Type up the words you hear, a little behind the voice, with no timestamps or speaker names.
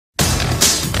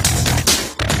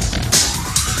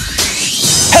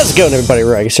How's it going, everybody?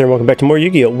 Rygasv here, and welcome back to more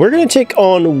Yu-Gi-Oh! We're going to take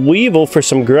on Weevil for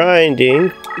some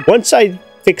grinding once I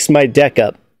fix my deck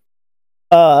up.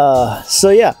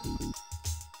 So yeah.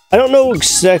 I don't know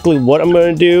exactly what I'm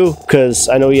going to do, because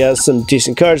I know he has some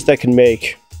decent cards that can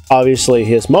make, obviously,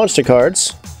 his monster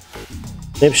cards.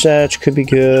 Nip Snatch could be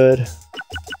good.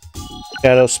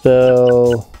 Shadow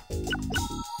Spell.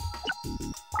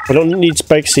 I don't need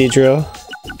Spike Seadra.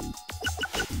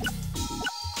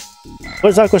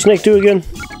 What does Aqua Snake do again?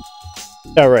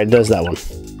 Alright, does that one.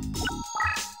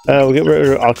 We'll get rid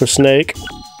of Aqua Snake.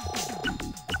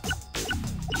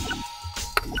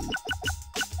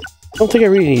 I don't think I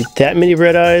really need that many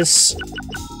red eyes.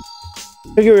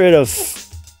 I'll get rid of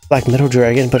Black Metal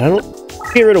Dragon, but I don't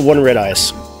get rid of one red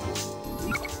eyes.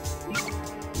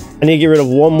 I need to get rid of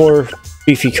one more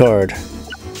beefy card.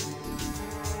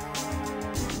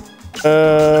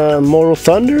 Mortal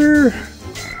Thunder?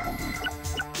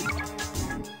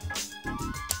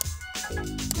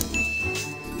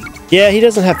 Yeah, he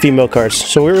doesn't have female cards,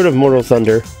 so we're rid of Mortal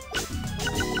Thunder.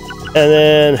 And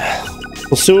then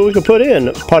we'll see what we can put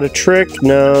in. Pot of Trick?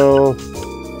 No.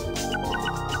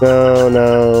 No,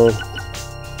 no.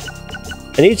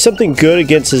 I need something good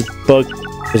against his bug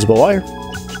visible wire.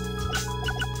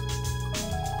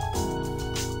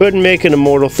 Couldn't make an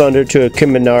Immortal Thunder to a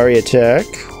Kiminari attack.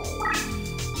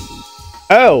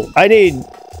 Oh, I need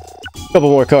a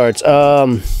couple more cards.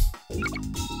 But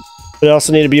I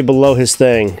also need to be below his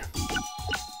thing.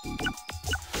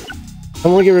 I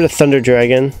want to get rid of Thunder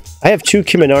Dragon. I have two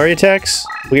Kiminari attacks.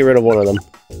 We'll get rid of one of them.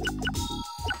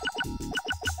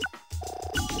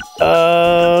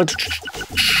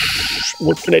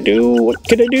 What can I do? What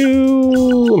can I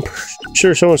do? I'm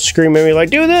sure someone's screaming at me like,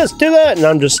 do this, do that, and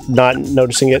I'm just not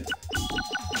noticing it.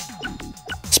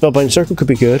 Spellbinding Circle could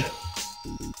be good.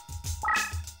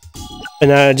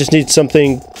 And I just need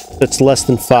something that's less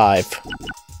than 5.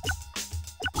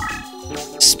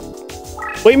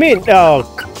 What do you mean? Oh,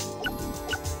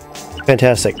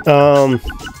 fantastic.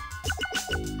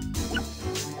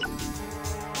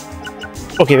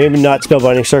 Okay, maybe not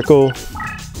Spellbinding Circle.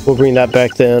 We'll bring that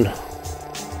back then.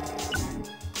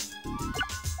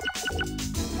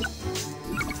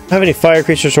 Don't have any fire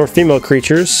creatures or female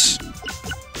creatures.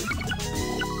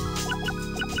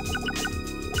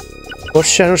 What's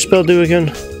Shadow Spell do again?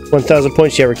 1,000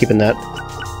 points? Yeah, we're keeping that.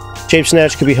 Shape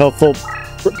Snatch could be helpful.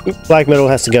 Black Metal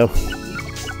has to go.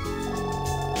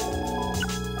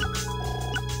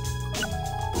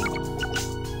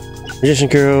 Magician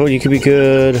Girl, you could be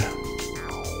good.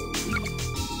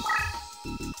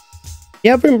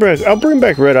 Yeah, I'll bring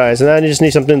back Red Eyes, and I just need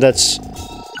something that's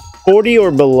 40 or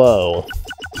below.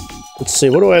 Let's see,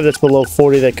 what do I have that's below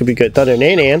 40 that could be good? Thunder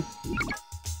Nanan.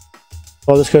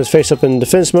 All this goes face up in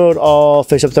defense mode. All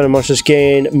face up Thunder monsters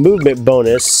gain movement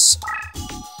bonus.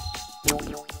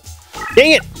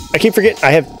 Dang it! I keep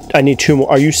forgetting. I need 2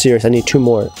 more. Are you serious? I need 2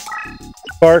 more.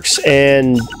 Sparks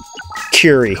and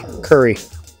Curry.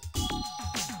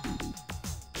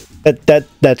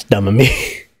 That's dumb of me.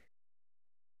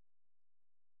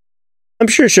 I'm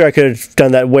sure I could have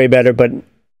done that way better, but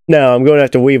no, I'm going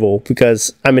after Weevil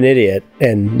because I'm an idiot,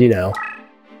 and you know,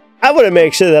 I want to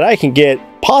make sure that I can get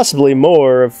possibly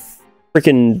more of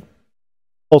freaking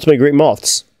Ultimate Great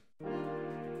Moths.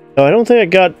 No, I don't think I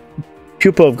got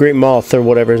Pupa of Great Moth or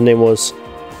whatever his name was.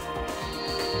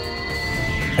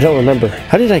 I don't remember.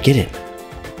 How did I get it?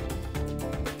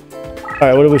 All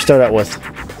right, what did we start out with?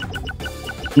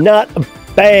 Not a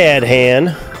bad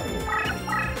hand.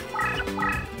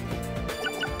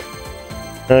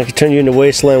 I can turn you into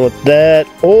Wasteland with that,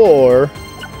 or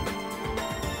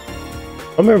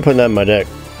I remember putting that in my deck.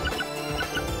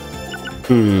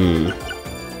 You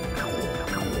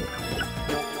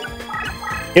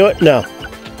know what? No.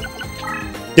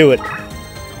 Do it.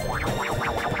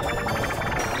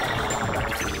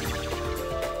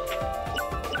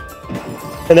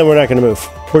 And then we're not going to move.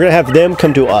 We're going to have them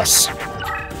come to us.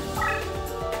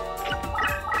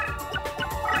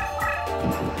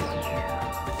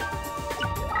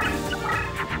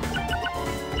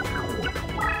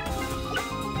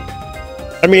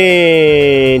 I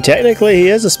mean, technically he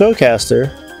is a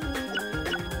spellcaster.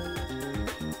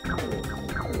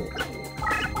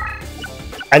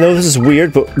 I know this is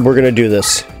weird, but we're gonna do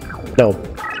this. No.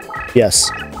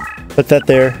 Yes. Put that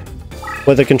there.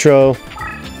 Weather control.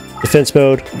 Defense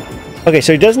mode. Okay,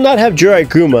 so he does not have Jurai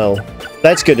Gumo.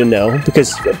 That's good to know,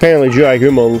 because apparently Jurai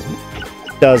Gumo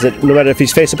does it no matter if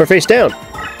he's face up or face down.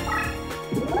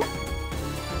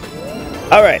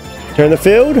 Alright, turn the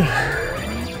field.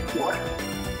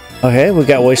 Okay, we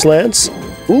got Wastelands.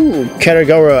 Ooh,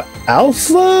 Katagara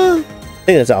Alpha? I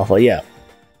think that's Alpha, yeah.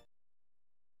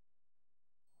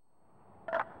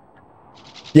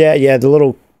 Yeah, the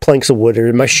little planks of wood are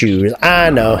in my shoes. I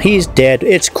know, he's dead.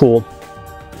 It's cool.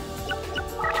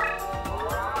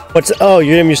 What's... Oh,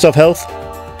 you're giving yourself health?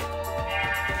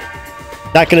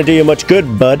 Not gonna do you much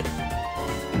good, bud.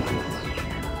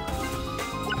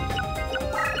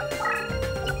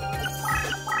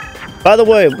 By the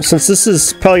way, since this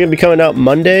is probably gonna be coming out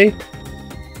Monday,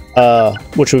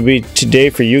 which would be today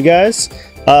for you guys,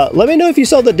 let me know if you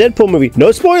saw the Deadpool movie.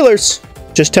 No spoilers!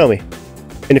 Just tell me.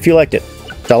 And if you liked it.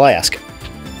 That's all I ask.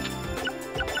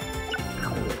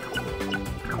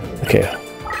 Okay.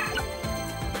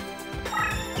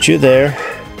 Put you there.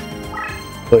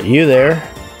 Put you there.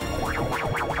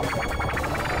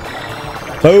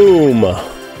 Boom!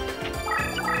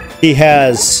 He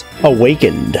has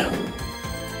awakened.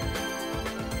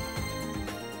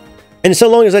 And so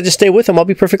long as I just stay with him, I'll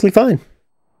be perfectly fine.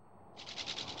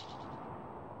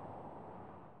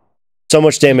 So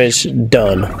much damage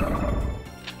done.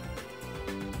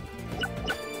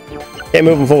 Can't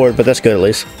move him forward, but that's good at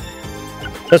least.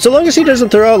 Now, so long as he doesn't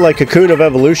throw out like Cocoon of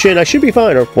Evolution, I should be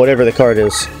fine, or whatever the card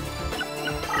is.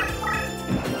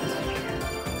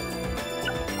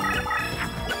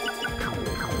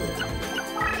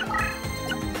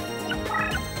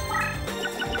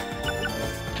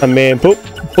 I mean, boop,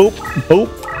 boop,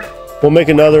 boop. We'll make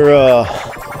another,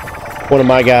 one of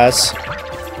my guys.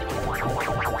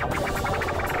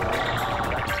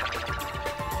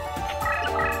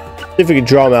 See if we can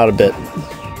draw him out a bit.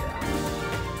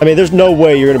 I mean, there's no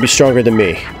way you're going to be stronger than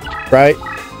me. Right?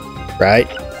 Right?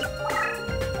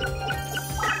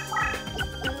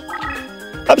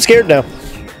 I'm scared now.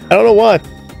 I don't know why.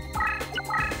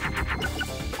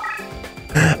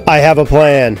 I have a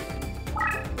plan.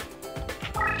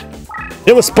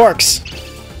 It was Sparks.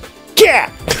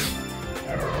 Yeah!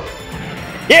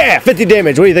 Yeah! 50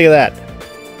 damage. What do you think of that?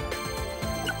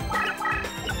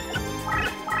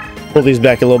 Pull these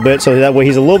back a little bit so that way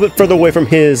he's a little bit further away from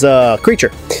his creature.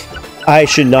 I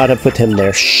should not have put him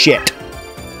there. Shit.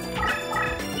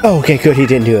 Oh, okay, good. He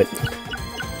didn't do it.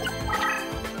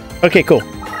 Okay, cool.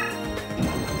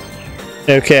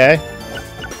 Okay.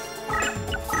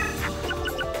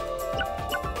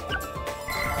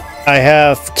 I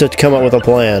have to come up with a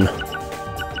plan.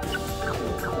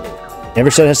 Never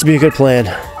said it has to be a good plan.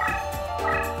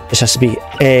 This has to be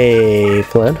a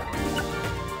plan.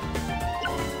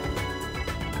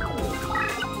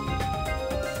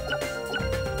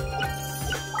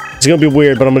 It's gonna be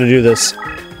weird, but I'm gonna do this.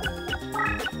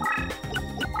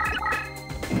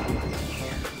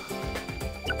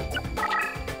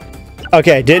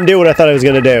 Okay, didn't do what I thought I was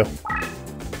gonna do.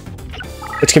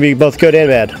 Which can be both good and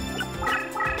bad.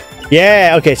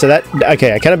 Yeah, okay, so that...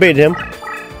 Okay, I kind of baited him.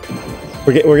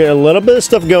 We're getting a little bit of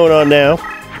stuff going on now.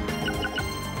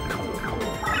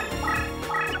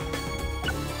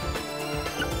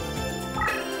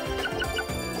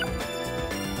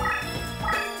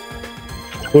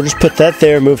 We'll just put that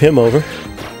there and move him over.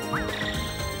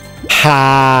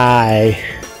 Hi.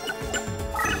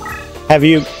 Have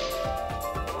you...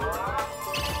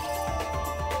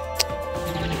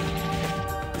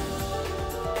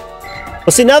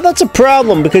 Well, see, now that's a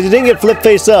problem because he didn't get flip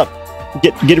face up.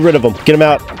 Get rid of him. Get him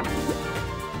out.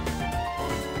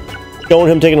 Don't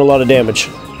want him taking a lot of damage.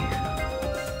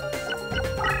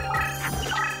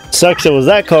 Sucks it was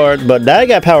that card, but that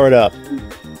got powered up.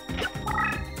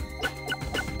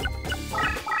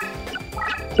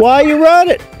 Why you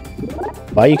running?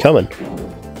 Why are you coming?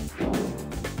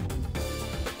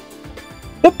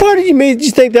 What part of you made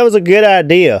you think that was a good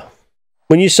idea?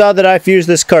 When you saw that I fused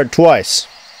this card twice.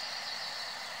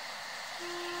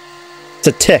 It's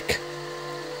a tick.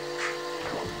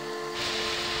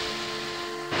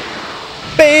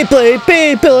 Beyblade,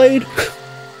 Beyblade.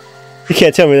 You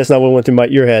can't tell me that's not what went through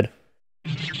your head.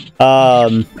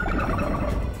 I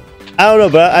don't know,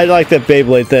 but I like that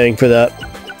Beyblade thing for that.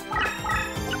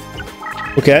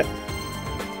 Okay.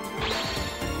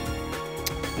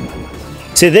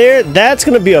 See there, that's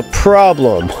gonna be a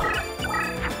problem.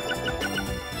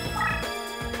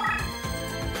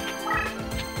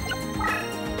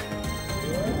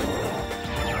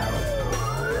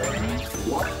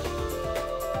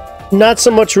 Not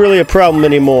so much really a problem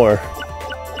anymore.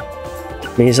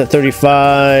 I mean, he's at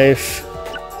 35.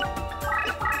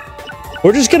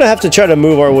 We're just gonna have to try to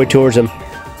move our way towards him.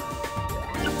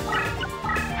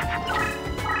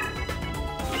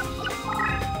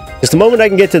 Because the moment I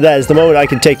can get to that is the moment I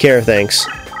can take care of things.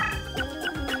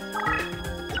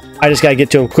 I just gotta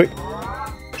get to him quick.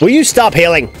 Will you stop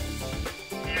healing?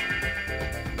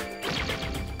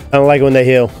 I don't like it when they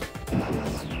heal.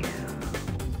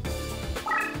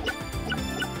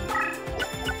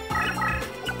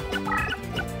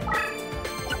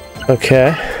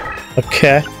 Okay.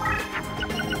 Okay.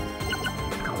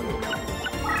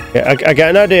 Yeah, I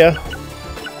got an idea.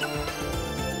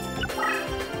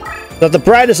 Not the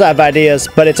brightest of ideas,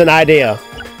 but it's an idea.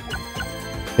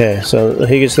 Okay, so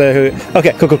he gets there.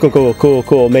 Okay,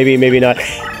 cool. Maybe not.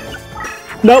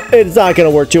 Nope, it's not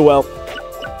gonna work too well.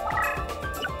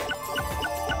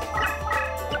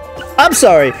 I'm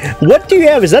sorry. What do you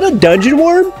have? Is that a dungeon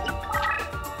worm?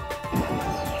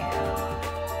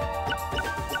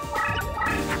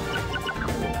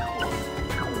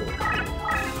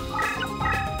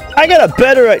 I got a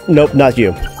better. Nope, not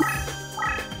you.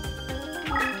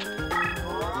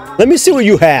 Let me see what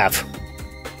you have.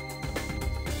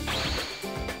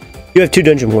 You have 2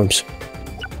 dungeon worms.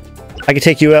 I can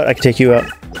take you out. I can take you out.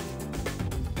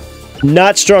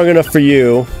 Not strong enough for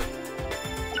you.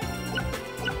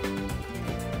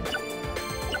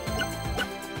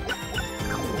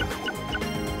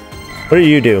 What do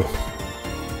you do?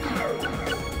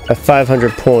 At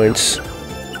 500 points.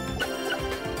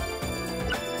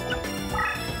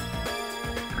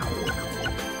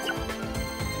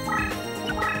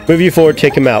 Move you forward,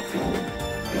 take him out.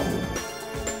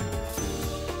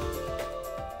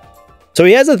 So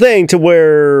he has a thing to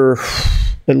where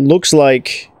it looks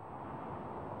like...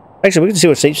 Actually, we can see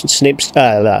what Shape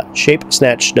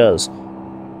Snatch does.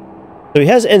 So he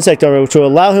has insect armor, which will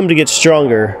allow him to get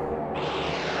stronger.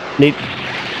 Neat.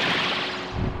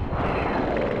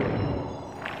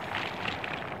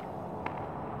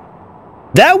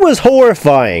 That was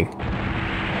horrifying.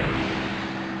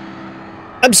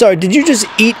 I'm sorry, did you just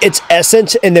eat its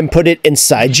essence and then put it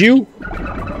inside you?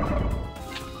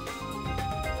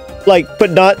 Like, but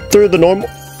not through the normal...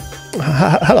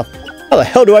 How the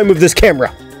hell do I move this camera?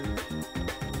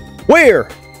 Where?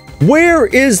 Where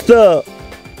is the...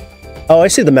 Oh, I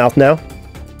see the mouth now.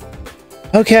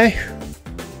 Okay.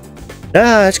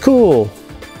 Ah, that's cool.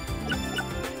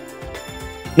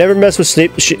 Never mess with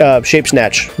Shape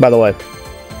Snatch, by the way.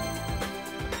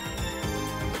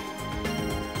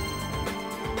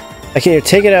 I can either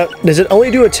take it out. Does it only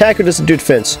do attack or does it do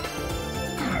defense?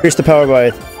 Increase the power by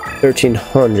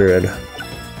 1300.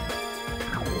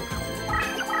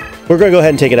 We're gonna go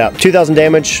ahead and take it out. 2000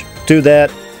 damage. Do that.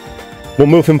 We'll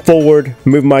move him forward.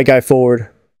 Move my guy forward.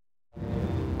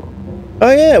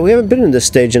 Oh yeah, we haven't been in this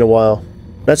stage in a while.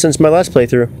 Not since my last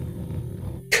playthrough.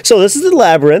 So this is the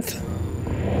labyrinth.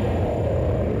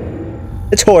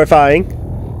 It's horrifying.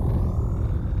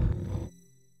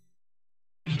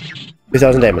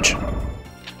 2000 damage.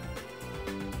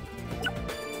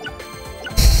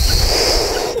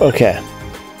 Okay.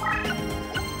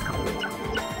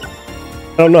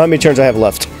 I don't know how many turns I have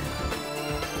left.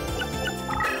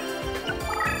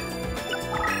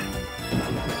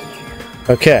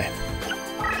 Okay.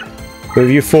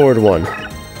 Move you forward 1.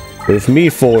 Move me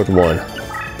forward 1.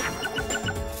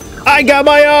 I got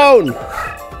my own!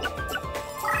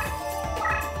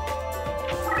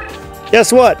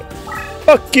 Guess what?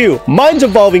 Fuck you! Mine's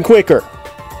evolving quicker!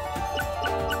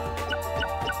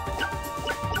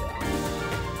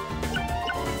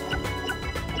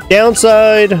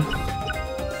 Downside...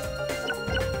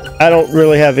 I don't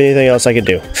really have anything else I could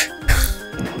do.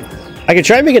 I could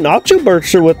try and make an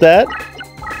Octoburster with that.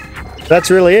 That's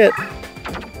really it.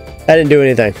 I didn't do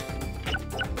anything.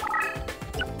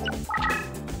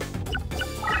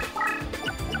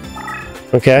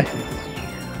 Okay.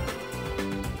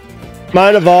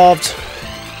 Mine evolved.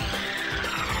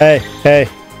 Hey.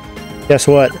 Guess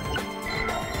what?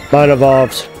 Mine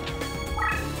evolved.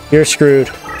 You're screwed.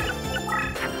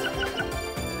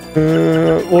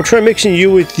 We'll try mixing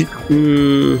you with...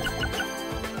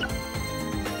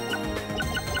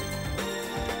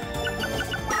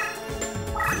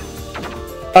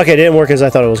 Okay, it didn't work as I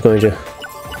thought it was going to.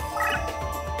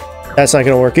 That's not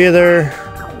going to work either.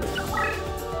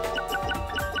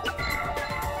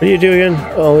 What do you do again?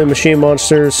 Only machine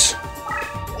monsters.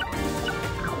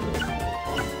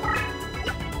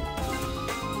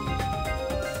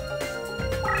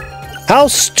 How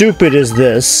stupid is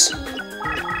this?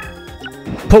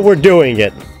 But we're doing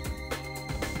it.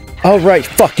 Oh right,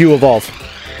 fuck you, evolve.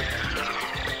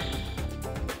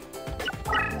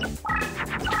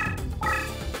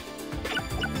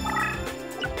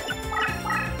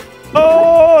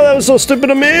 Oh, that was so stupid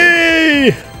of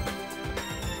me!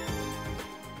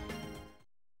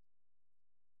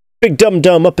 Big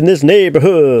dum-dum up in this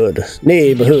neighborhood.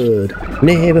 Neighborhood.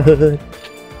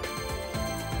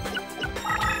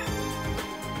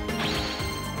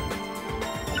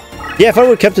 Yeah, if I would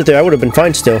have kept it there, I would have been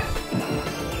fine still.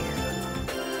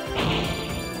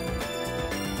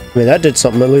 I mean, that did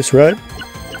something at least, right?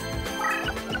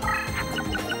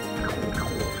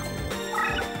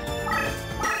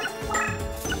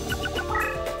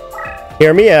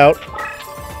 Hear me out.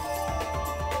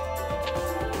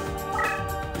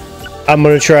 I'm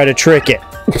gonna try to trick it.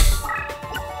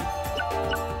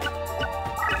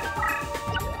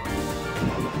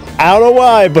 I don't know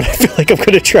why, but I feel like I'm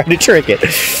gonna try to trick it.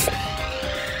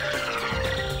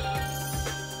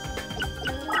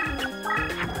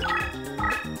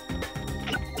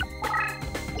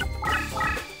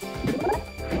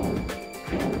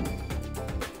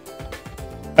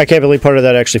 I can't believe part of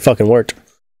that actually fucking worked.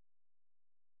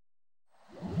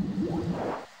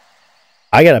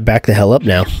 I gotta back the hell up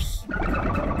now.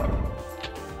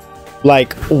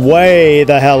 Like, way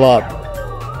the hell up.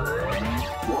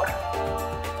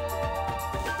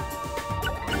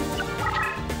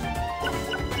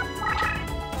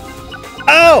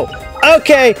 Oh!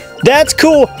 Okay, that's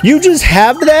cool. You just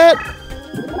have that?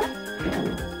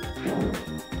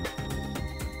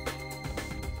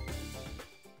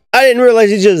 I didn't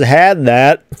realize you just had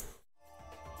that.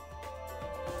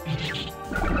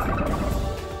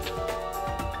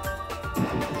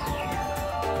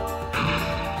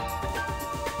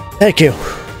 Thank you.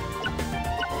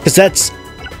 Because that's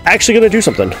actually going to do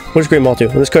something. What does Great Maul do?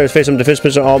 When this card is face up defense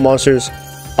position, all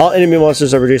enemy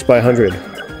monsters are reduced by 100.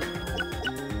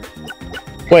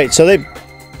 Wait, so they...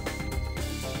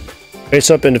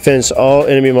 Face up in defense, all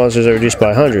enemy monsters are reduced by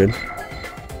 100.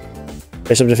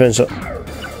 Face up defense...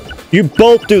 You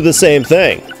both do the same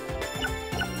thing.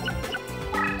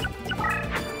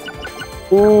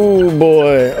 Ooh,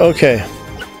 boy. Okay.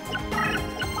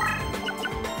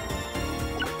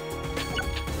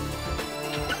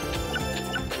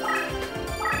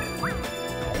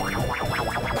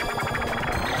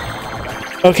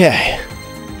 Okay.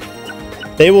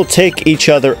 They will take each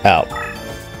other out.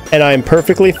 And I am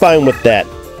perfectly fine with that.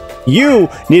 You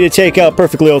need to take out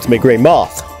Perfectly Ultimate Grey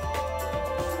Moth.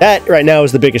 That right now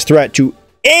is the biggest threat to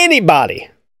anybody.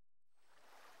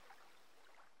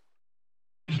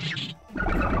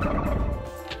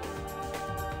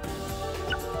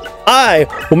 I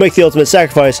will make the ultimate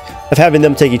sacrifice of having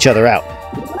them take each other out.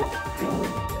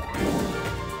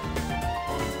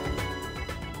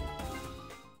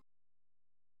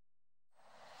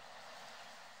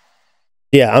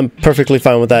 Yeah, I'm perfectly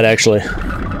fine with that, actually.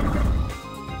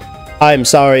 I'm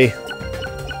sorry.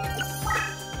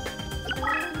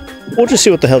 We'll just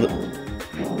see what the hell...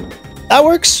 That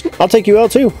works! I'll take you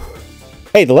out, too.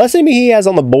 Hey, the less enemy he has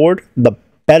on the board, the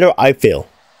better I feel.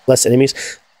 Less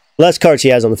enemies. Less cards he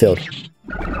has on the field.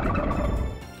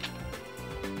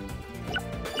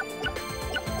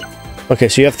 Okay,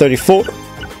 so you have 34.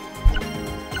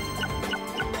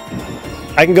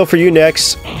 I can go for you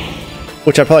next.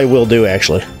 Which I probably will do,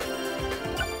 actually.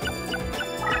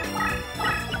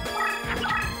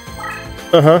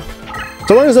 Uh-huh.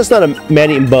 So long as that's not a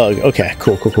man-eating bug. Okay,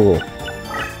 cool.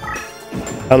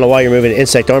 I don't know why you're moving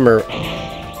insect armor.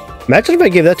 Imagine if I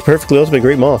gave that to Perfectly Ultimate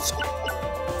Great Moth.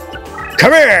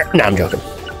 Come here! Nah, I'm joking.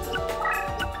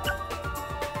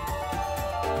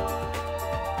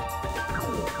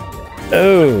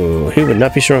 Oh, he would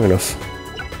not be strong enough.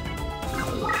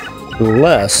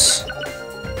 Unless...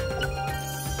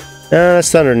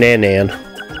 that's Thunder Nan.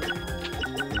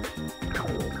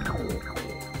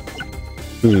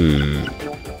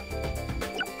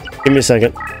 Give me a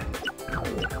second.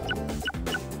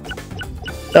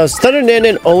 Now, is Thunder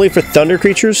Nan only for Thunder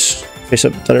creatures? Face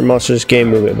up Thunder monsters, game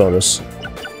movement bonus.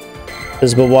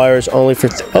 Visible wires only for...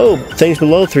 oh, things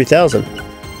below 3,000.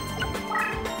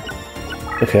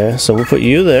 Okay, so we'll put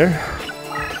you there.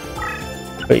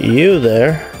 Put you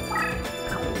there.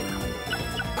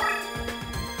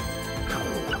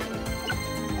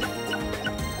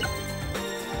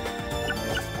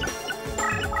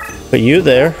 Put you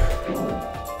there.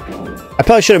 I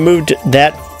probably should have moved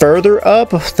that further up.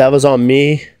 That was on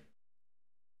me.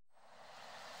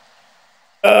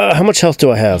 How much health do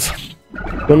I have?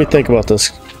 Let me think about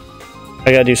this.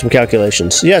 I gotta do some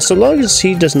calculations. Yeah, so long as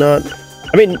he does not...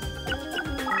 I mean...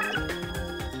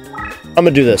 I'm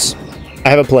gonna do this. I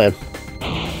have a plan.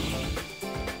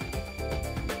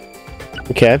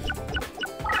 Okay.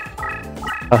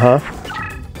 Uh-huh.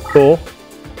 Cool.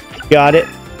 Got it.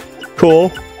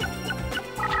 Cool.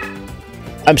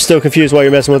 I'm still confused why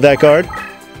you're messing with that card.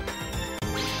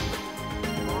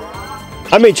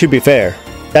 I mean, to be fair,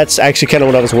 that's actually kind of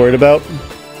what I was worried about.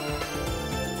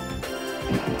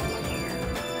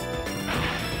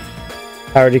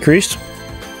 Power decreased.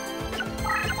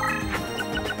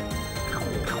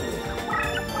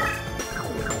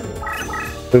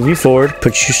 Move you forward,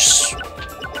 put you...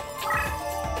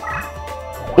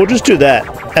 We'll just do that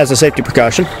as a safety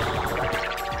precaution.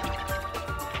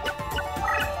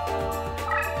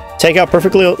 Take out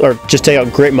Perfectly... or just take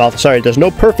out Great Moth. Sorry, there's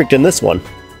no perfect in this one.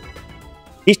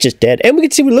 He's just dead. And we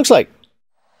can see what he looks like.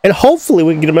 And hopefully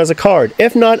we can get him as a card.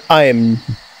 If not, I am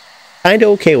kind of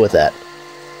okay with that.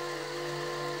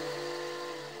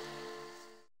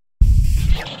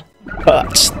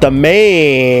 But the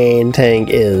main thing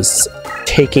is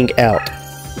taking out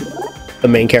the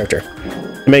main character.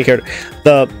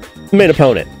 The main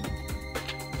opponent.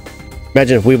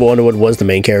 Imagine if Weevil Underwood was the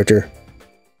main character.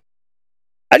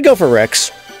 I'd go for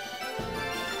Rex.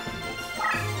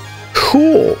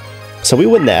 Cool. So we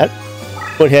win that.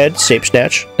 Foot Shape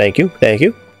Snatch. Thank you. Thank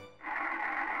you.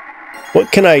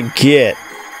 What can I get?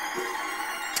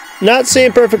 Not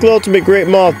seeing Perfect Ultimate Great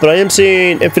Moth, but I am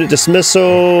seeing Infinite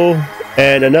Dismissal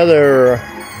and another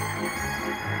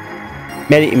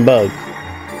Man-Eating Bug.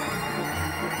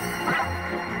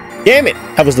 Damn it!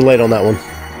 I was delayed on that one.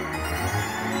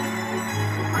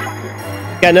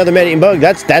 Got another Man-Eating Bug.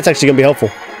 That's actually gonna be helpful.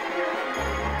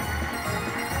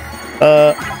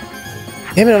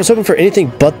 Damn it! I was hoping for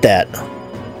anything but that.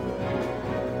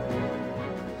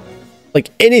 Like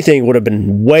anything would have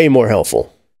been way more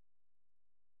helpful.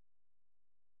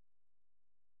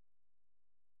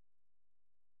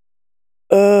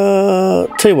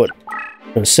 Tell you what,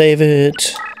 I'm gonna save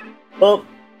it. Well,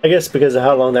 I guess because of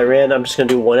how long that ran, I'm just gonna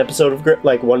do one episode of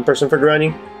like one person for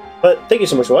grinding. But thank you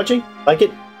so much for watching. Like it,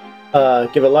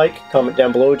 give a like, comment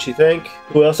down below what you think.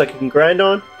 Who else I can grind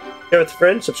on? Share with a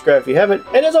friend, subscribe if you haven't,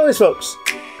 and as always, folks,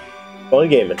 only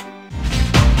gaming.